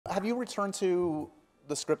have you returned to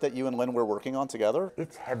the script that you and Lynn were working on together?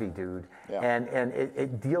 It's heavy, dude. Yeah. And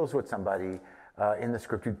it deals with somebody in the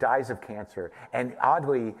script who dies of cancer. And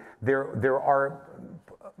oddly, there are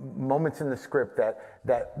moments in the script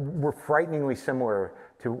that were frighteningly similar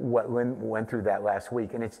to what Lynn went through that last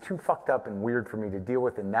week. And it's too fucked up and weird for me to deal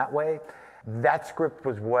with in that way. That script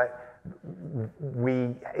was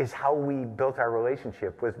how we built our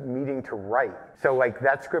relationship, was meeting to write. So like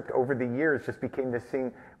that script over the years just became this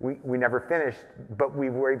thing we never finished, but we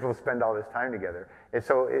were able to spend all this time together. And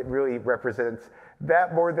so it really represents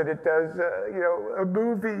that more than it does, a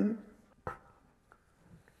movie.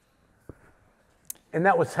 And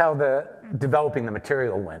that was how developing the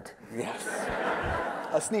material went. Yes.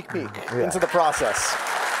 A sneak peek into the process.